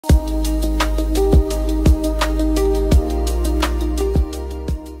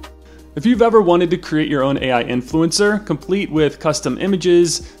If you've ever wanted to create your own AI influencer, complete with custom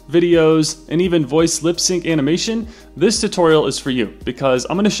images, videos, and even voice lip sync animation, this tutorial is for you because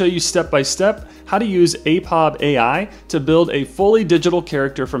I'm going to show you step by step how to use APOB AI to build a fully digital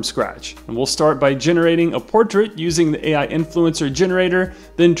character from scratch. And we'll start by generating a portrait using the AI influencer generator,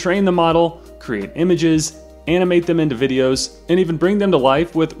 then train the model, create images, animate them into videos, and even bring them to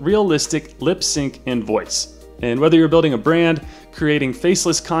life with realistic lip sync and voice. And whether you're building a brand, creating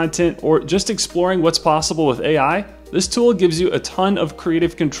faceless content, or just exploring what's possible with AI, this tool gives you a ton of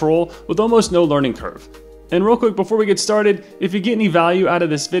creative control with almost no learning curve. And real quick before we get started, if you get any value out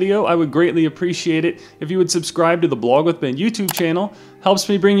of this video, I would greatly appreciate it if you would subscribe to the Blog with Ben YouTube channel. Helps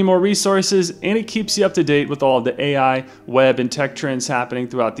me bring you more resources, and it keeps you up to date with all of the AI, web, and tech trends happening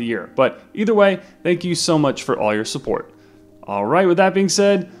throughout the year. But either way, thank you so much for all your support. All right, with that being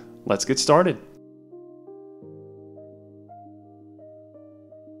said, let's get started.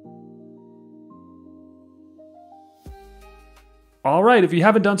 All right, if you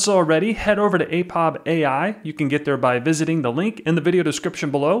haven't done so already, head over to APOB AI. You can get there by visiting the link in the video description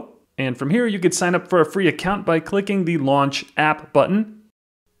below. And from here, you can sign up for a free account by clicking the Launch App button.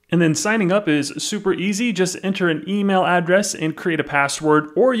 And then signing up is super easy. Just enter an email address and create a password,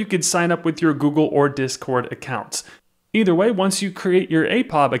 or you could sign up with your Google or Discord accounts. Either way, once you create your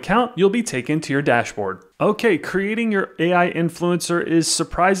APOB account, you'll be taken to your dashboard. Okay, creating your AI influencer is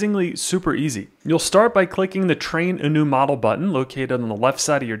surprisingly super easy. You'll start by clicking the Train a New Model button located on the left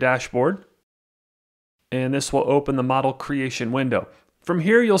side of your dashboard. And this will open the model creation window. From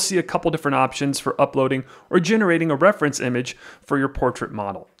here, you'll see a couple different options for uploading or generating a reference image for your portrait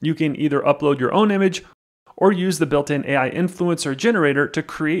model. You can either upload your own image or use the built-in AI influencer generator to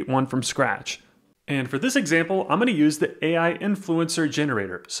create one from scratch. And for this example, I'm going to use the AI Influencer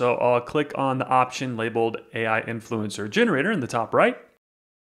Generator. So I'll click on the option labeled AI Influencer Generator in the top right.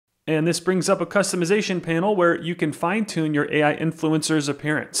 And this brings up a customization panel where you can fine-tune your AI influencer's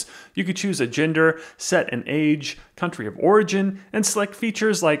appearance. You could choose a gender, set an age, country of origin, and select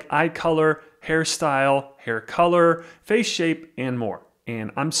features like eye color, hairstyle, hair color, face shape, and more.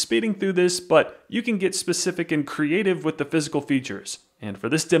 And I'm speeding through this, but you can get specific and creative with the physical features. And for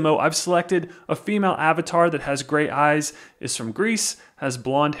this demo, I've selected a female avatar that has gray eyes, is from Greece, has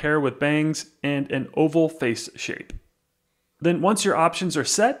blonde hair with bangs, and an oval face shape. Then once your options are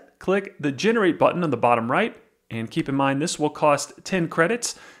set, click the Generate button on the bottom right, and keep in mind this will cost 10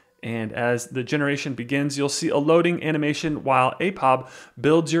 credits. And as the generation begins, you'll see a loading animation while APOB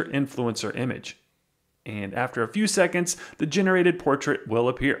builds your influencer image. And after a few seconds, the generated portrait will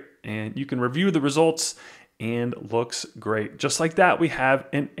appear, and you can review the results, and looks great. Just like that, we have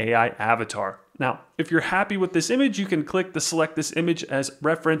an AI avatar. Now, if you're happy with this image, you can click the Select This Image as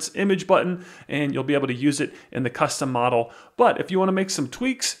Reference Image button, and you'll be able to use it in the custom model. But if you want to make some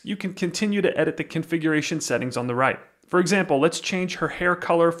tweaks, you can continue to edit the configuration settings on the right. For example, let's change her hair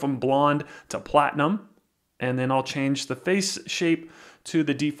color from blonde to platinum, and then I'll change the face shape to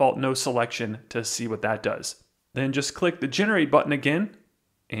the default no selection to see what that does. Then just click the Generate button again,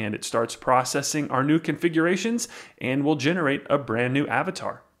 and it starts processing our new configurations and will generate a brand new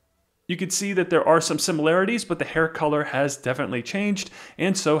avatar. You can see that there are some similarities, but the hair color has definitely changed,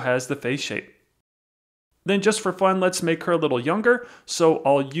 and so has the face shape. Then just for fun, let's make her a little younger. So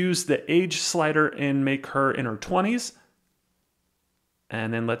I'll use the age slider and make her in her 20s.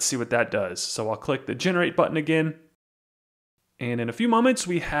 And then let's see what that does. So I'll click the Generate button again. And in a few moments,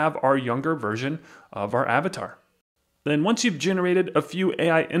 we have our younger version of our avatar. Then once you've generated a few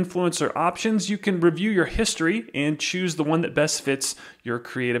AI influencer options, you can review your history and choose the one that best fits your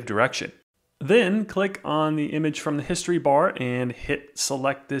creative direction. Then click on the image from the history bar and hit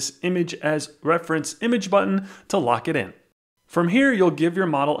Select This Image as Reference Image button to lock it in. From here, you'll give your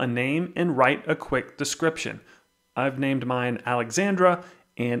model a name and write a quick description. I've named mine Alexandra,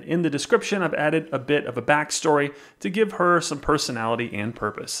 and in the description, I've added a bit of a backstory to give her some personality and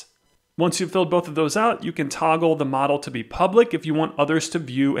purpose. Once you've filled both of those out, you can toggle the model to be public if you want others to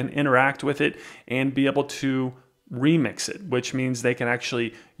view and interact with it and be able to remix it, which means they can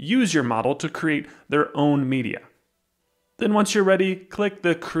actually use your model to create their own media. Then once you're ready, click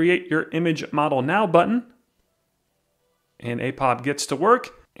the Create Your Image Model Now button, and APOB gets to work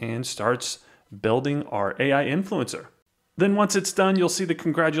and starts building our AI influencer. Then once it's done, you'll see the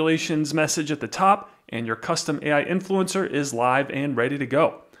congratulations message at the top, and your custom AI influencer is live and ready to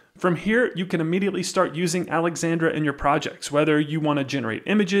go. From here, you can immediately start using Alexandra in your projects, whether you want to generate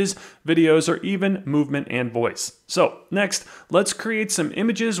images, videos, or even movement and voice. So next, let's create some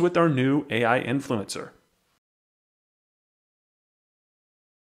images with our new AI influencer.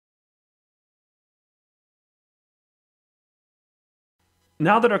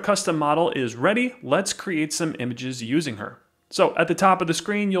 Now that our custom model is ready, let's create some images using her. So at the top of the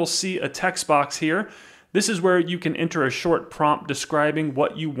screen, you'll see a text box here. This is where you can enter a short prompt describing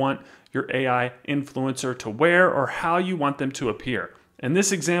what you want your AI influencer to wear or how you want them to appear. In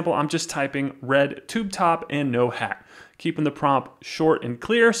this example, I'm just typing red tube top and no hat, keeping the prompt short and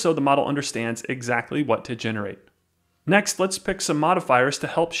clear so the model understands exactly what to generate. Next, let's pick some modifiers to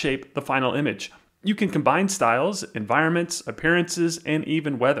help shape the final image. You can combine styles, environments, appearances, and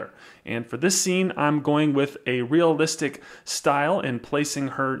even weather. And for this scene, I'm going with a realistic style and placing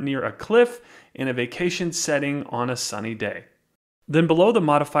her near a cliff in a vacation setting on a sunny day. Then below the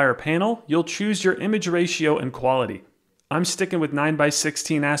modifier panel, you'll choose your image ratio and quality. I'm sticking with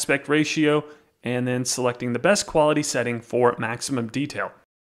 9:16 aspect ratio and then selecting the best quality setting for maximum detail.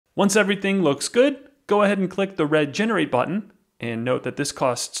 Once everything looks good, go ahead and click the red Generate button. And note that this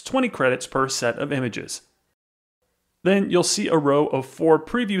costs 20 credits per set of images. Then you'll see a row of 4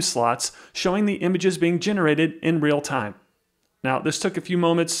 preview slots showing the images being generated in real time. Now this took a few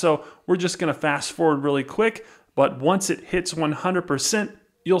moments, so we're just going to fast forward really quick, but once it hits 100%,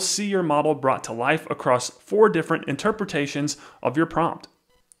 you'll see your model brought to life across 4 different interpretations of your prompt.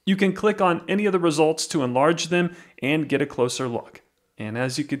 You can click on any of the results to enlarge them and get a closer look. And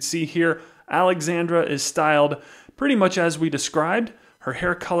as you can see here, Alexandra is styled pretty much as we described. Her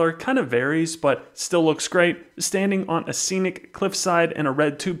hair color kind of varies, but still looks great, standing on a scenic cliffside in a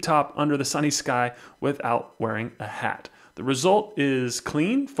red tube top under the sunny sky without wearing a hat. The result is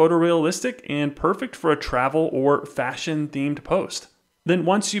clean, photorealistic, and perfect for a travel or fashion-themed post. Then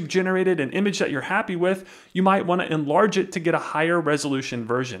once you've generated an image that you're happy with, you might want to enlarge it to get a higher resolution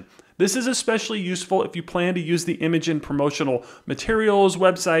version. This is especially useful if you plan to use the image in promotional materials,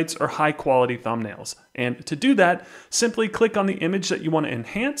 websites, or high-quality thumbnails. And to do that, simply click on the image that you want to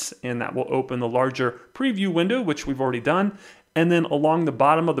enhance, and that will open the larger preview window, which we've already done. And then along the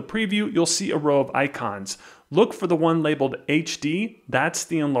bottom of the preview, you'll see a row of icons. Look for the one labeled HD, that's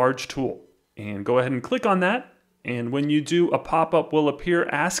the enlarge tool. And go ahead and click on that. And when you do, a pop-up will appear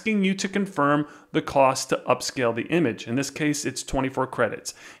asking you to confirm the cost to upscale the image. In this case, it's 24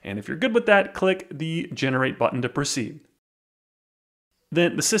 credits. And if you're good with that, click the Generate button to proceed.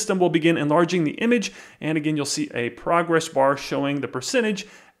 Then the system will begin enlarging the image, and again, you'll see a progress bar showing the percentage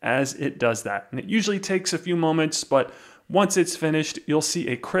as it does that. And it usually takes a few moments, but once it's finished, you'll see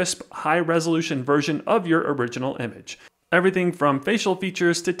a crisp, high-resolution version of your original image. Everything from facial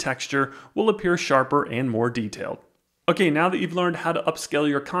features to texture will appear sharper and more detailed. Okay, now that you've learned how to upscale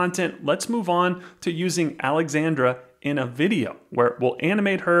your content, let's move on to using Alexandra in a video, where we'll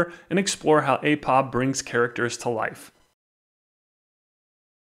animate her and explore how APOB brings characters to life.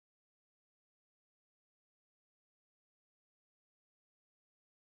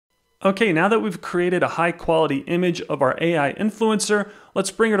 Okay, now that we've created a high quality image of our AI influencer,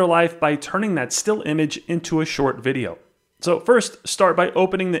 let's bring her to life by turning that still image into a short video. So first, start by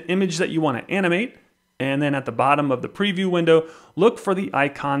opening the image that you want to animate, and then at the bottom of the preview window, look for the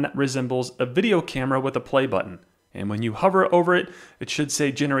icon that resembles a video camera with a play button. And when you hover over it, it should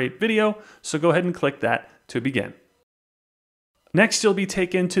say Generate Video, so go ahead and click that to begin. Next, you'll be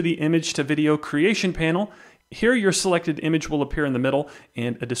taken to the Image to Video Creation panel. Here, your selected image will appear in the middle,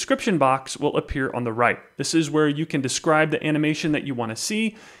 and a description box will appear on the right. This is where you can describe the animation that you want to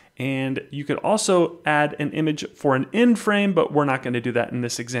see, and you could also add an image for an end frame, but we're not going to do that in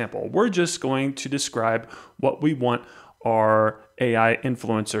this example. We're just going to describe what we want our AI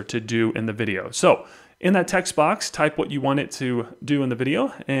influencer to do in the video. So in that text box, type what you want it to do in the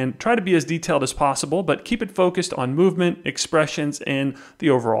video and try to be as detailed as possible, but keep it focused on movement, expressions, and the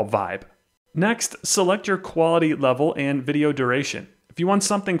overall vibe. Next, select your quality level and video duration. If you want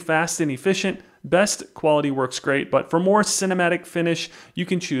something fast and efficient, best quality works great, but for more cinematic finish, you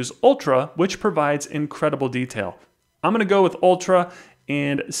can choose Ultra, which provides incredible detail. I'm going to go with Ultra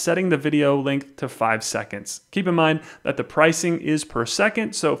and setting the video length to 5 seconds. Keep in mind that the pricing is per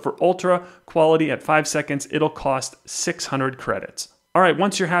second, so for Ultra quality at 5 seconds, it'll cost 600 credits. All right,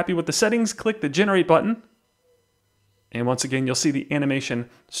 once you're happy with the settings, click the Generate button. And once again, you'll see the animation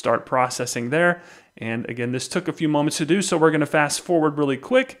start processing there. And again, this took a few moments to do, so we're going to fast forward really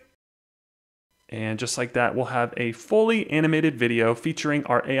quick. And just like that, we'll have a fully animated video featuring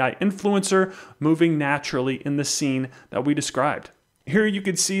our AI influencer moving naturally in the scene that we described. Here you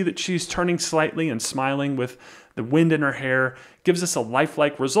can see that she's turning slightly and smiling with the wind in her hair. Gives us a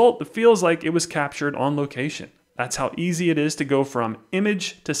lifelike result that feels like it was captured on location. That's how easy it is to go from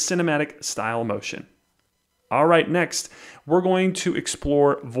image to cinematic style motion. All right, next, we're going to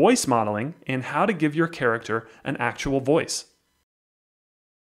explore voice modeling and how to give your character an actual voice.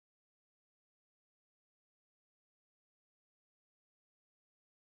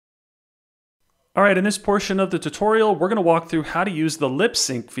 All right, in this portion of the tutorial, we're gonna walk through how to use the lip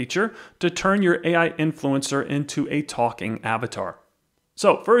sync feature to turn your AI influencer into a talking avatar.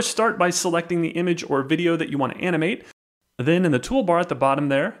 So first, start by selecting the image or video that you want to animate. Then in the toolbar at the bottom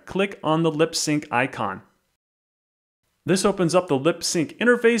there, click on the lip sync icon. This opens up the lip sync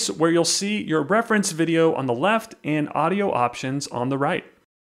interface where you'll see your reference video on the left and audio options on the right.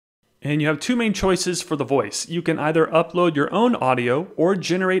 And you have two main choices for the voice. You can either upload your own audio or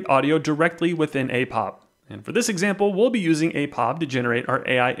generate audio directly within APOB. And for this example, we'll be using APOB to generate our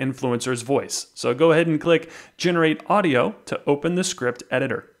AI influencer's voice. So go ahead and click Generate Audio to open the script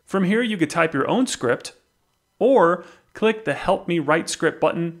editor. From here, you could type your own script or click the Help Me Write Script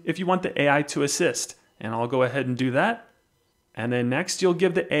button if you want the AI to assist. And I'll go ahead and do that. And then next, you'll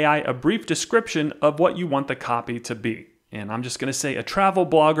give the AI a brief description of what you want the copy to be. And I'm just gonna say a travel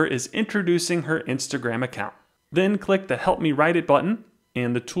blogger is introducing her Instagram account. Then click the Help Me Write It button,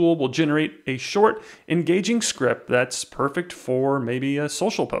 and the tool will generate a short, engaging script that's perfect for maybe a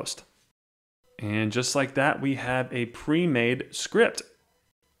social post. And just like that, we have a pre-made script.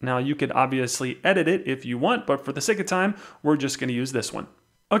 Now you could obviously edit it if you want, but for the sake of time, we're just gonna use this one.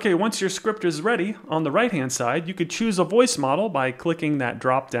 Okay, once your script is ready, on the right-hand side, you could choose a voice model by clicking that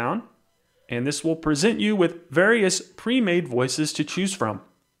drop down. And this will present you with various pre-made voices to choose from.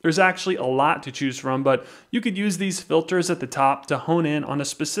 There's actually a lot to choose from, but you could use these filters at the top to hone in on a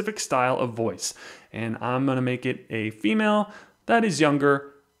specific style of voice. And I'm gonna make it a female that is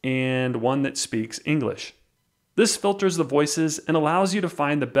younger and one that speaks English. This filters the voices and allows you to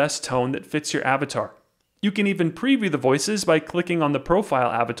find the best tone that fits your avatar. You can even preview the voices by clicking on the profile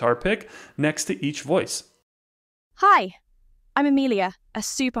avatar pic next to each voice. Hi, I'm Amelia, a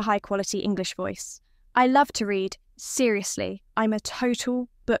super high quality English voice. I love to read. Seriously, I'm a total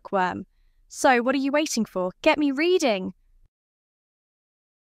bookworm. So what are you waiting for? Get me reading.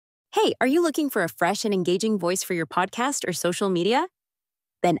 Hey, are you looking for a fresh and engaging voice for your podcast or social media?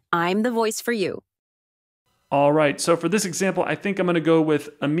 Then I'm the voice for you. All right, so for this example, I think I'm gonna go with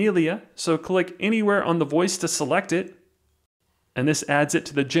Amelia. So click anywhere on the voice to select it. And this adds it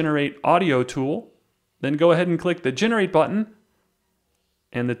to the Generate Audio tool. Then go ahead and click the Generate button.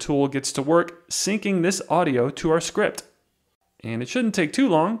 And the tool gets to work syncing this audio to our script. And it shouldn't take too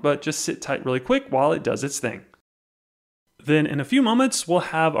long, but just sit tight really quick while it does its thing. Then in a few moments, we'll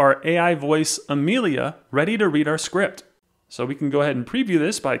have our AI voice, Amelia, ready to read our script. So we can go ahead and preview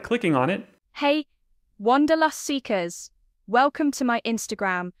this by clicking on it. Hey, Wanderlust Seekers, welcome to my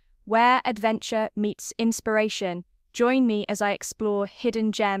Instagram, where adventure meets inspiration. Join me as I explore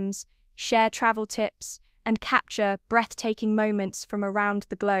hidden gems, share travel tips, and capture breathtaking moments from around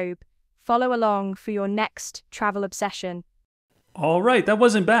the globe. Follow along for your next travel obsession. All right, that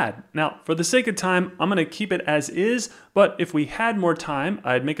wasn't bad. Now, for the sake of time, I'm gonna keep it as is, but if we had more time,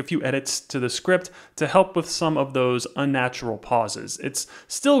 I'd make a few edits to the script to help with some of those unnatural pauses. It's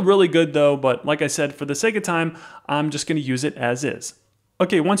still really good though, but like I said, for the sake of time, I'm just gonna use it as is.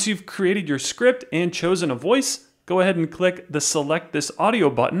 Okay, once you've created your script and chosen a voice, go ahead and click the Select This Audio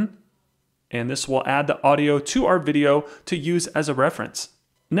button, and this will add the audio to our video to use as a reference.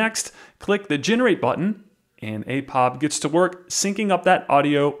 Next, click the Generate button, and APOB gets to work syncing up that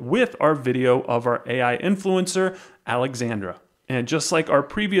audio with our video of our AI influencer, Alexandra. And just like our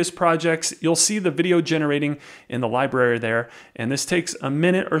previous projects, you'll see the video generating in the library there, and this takes a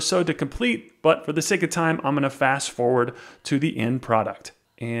minute or so to complete, but for the sake of time, I'm gonna fast forward to the end product.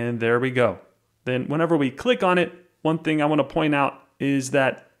 And there we go. Then whenever we click on it, one thing I wanna point out is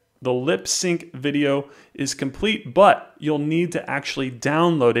that the lip sync video is complete, but you'll need to actually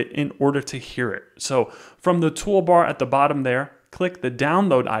download it in order to hear it. So from the toolbar at the bottom there, click the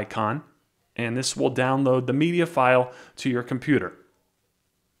download icon, and this will download the media file to your computer.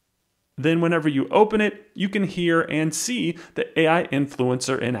 Then whenever you open it, you can hear and see the AI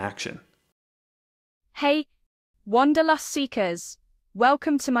influencer in action. Hey, Wanderlust Seekers,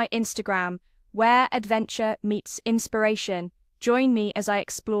 welcome to my Instagram, where adventure meets inspiration. Join me as I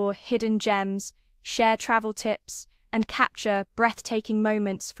explore hidden gems, share travel tips, and capture breathtaking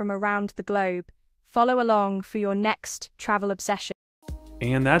moments from around the globe. Follow along for your next travel obsession.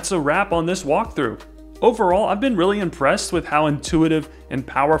 And that's a wrap on this walkthrough. Overall, I've been really impressed with how intuitive and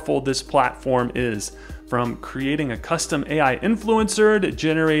powerful this platform is. From creating a custom AI influencer to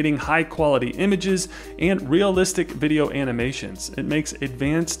generating high-quality images and realistic video animations, it makes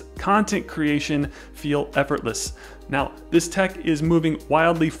advanced content creation feel effortless. Now, this tech is moving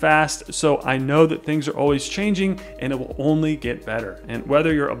wildly fast, so I know that things are always changing and it will only get better. And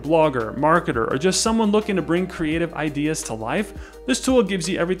whether you're a blogger, marketer, or just someone looking to bring creative ideas to life, this tool gives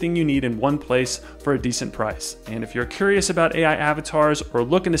you everything you need in one place for a decent price. And if you're curious about AI avatars or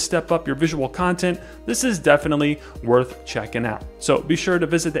looking to step up your visual content, this is definitely worth checking out. So be sure to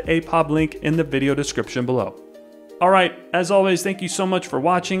visit the APOB link in the video description below. All right, as always, thank you so much for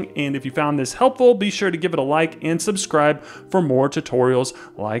watching, and if you found this helpful, be sure to give it a like and subscribe for more tutorials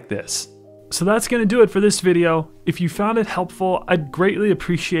like this. So that's gonna do it for this video. If you found it helpful, I'd greatly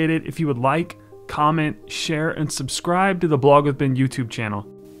appreciate it if you would like, comment, share, and subscribe to the Blog with Ben YouTube channel.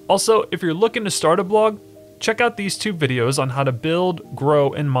 Also, if you're looking to start a blog, check out these 2 videos on how to build,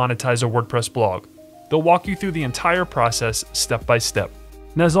 grow, and monetize a WordPress blog. They'll walk you through the entire process step by step.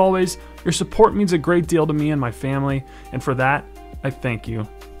 And as always, your support means a great deal to me and my family, and for that, I thank you.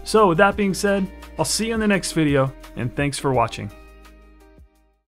 So with that being said, I'll see you in the next video, and thanks for watching.